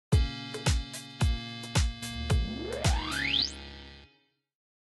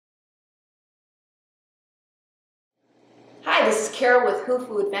Hi, this is Carol with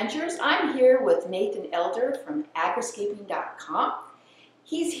whofooadventures. I'm here with Nathan Elder from agriscaping.com.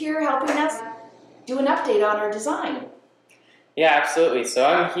 He's here helping us do an update on our design. Yeah, absolutely. So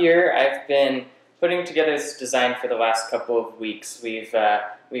I'm here. I've been putting together this design for the last couple of weeks. We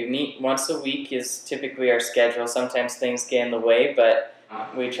meet once a week is typically our schedule. Sometimes things get in the way, but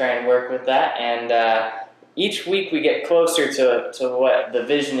we try and work with that. And each week we get closer to what the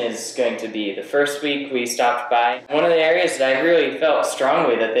vision is going to be. The first week we stopped by one of the areas that I really felt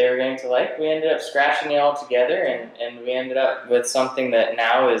strongly that they were going to like. We ended up scratching it all together, and we ended up with something that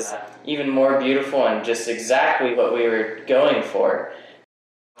now is even more beautiful and just exactly what we were going for.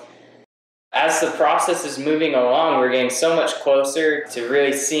 As the process is moving along, we're getting so much closer to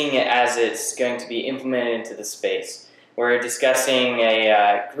really seeing it as it's going to be implemented into the space. We're discussing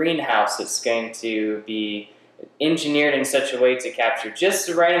a greenhouse that's going to be engineered in such a way to capture just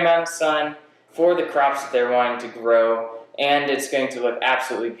the right amount of sun for the crops that they're wanting to grow, and it's going to look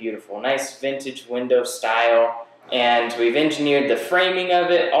absolutely beautiful. Nice vintage window style, and we've engineered the framing of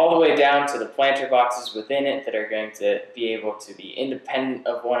it all the way down to the planter boxes within it that are going to be able to be independent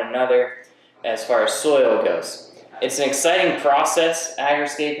of one another as far as soil goes. It's an exciting process.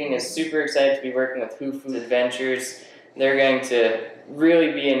 Agriscaping is super excited to be working with whofooadventures. They're going to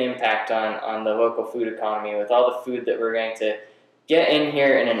really be an impact on the local food economy with all the food that we're going to get in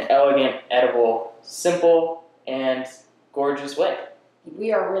here in an elegant, edible, simple, and gorgeous way.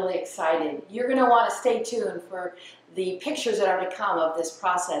 We are really excited. You're going to want to stay tuned for the pictures that are to come of this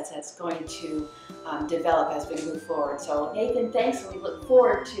process that's going to develop as we move forward. So Nathan, thanks, and we look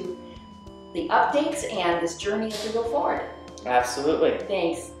forward to the updates and this journey as we go forward. Absolutely.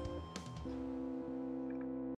 Thanks.